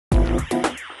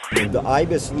The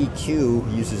Ibis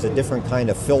EQ uses a different kind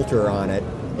of filter on it,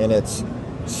 and it's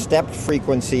stepped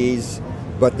frequencies,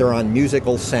 but they're on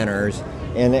musical centers,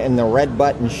 and the red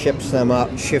button shifts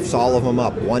all of them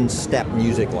up one step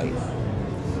musically.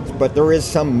 But there is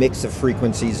some mix of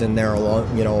frequencies in there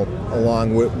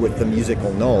along with the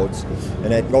musical notes,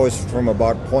 and it goes from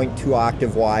about 0.2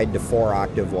 octave wide to 4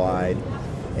 octave wide,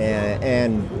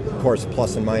 and of course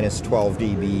plus and minus 12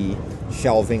 dB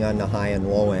shelving on the high and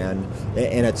low end,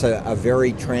 and it's a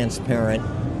very transparent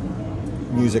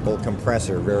musical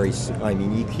compressor,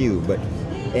 EQ,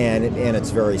 and it's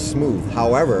very smooth.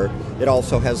 However, it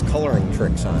also has coloring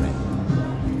tricks on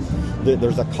it.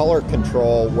 There's a color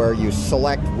control where you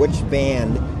select which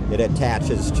band it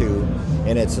attaches to,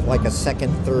 and it's like a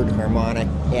second, third harmonic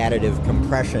additive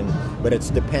compression, but it's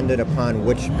dependent upon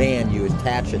which band you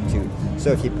attach it to.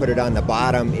 So if you put it on the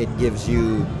bottom, it gives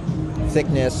you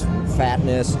thickness,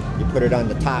 fatness. You put it on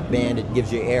the top band, it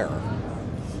gives you air.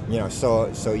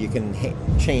 So you can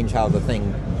change how the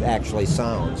thing actually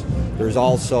sounds. There's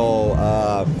also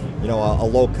a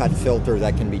low cut filter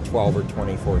that can be 12 or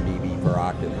 24 dB per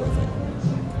octave with it.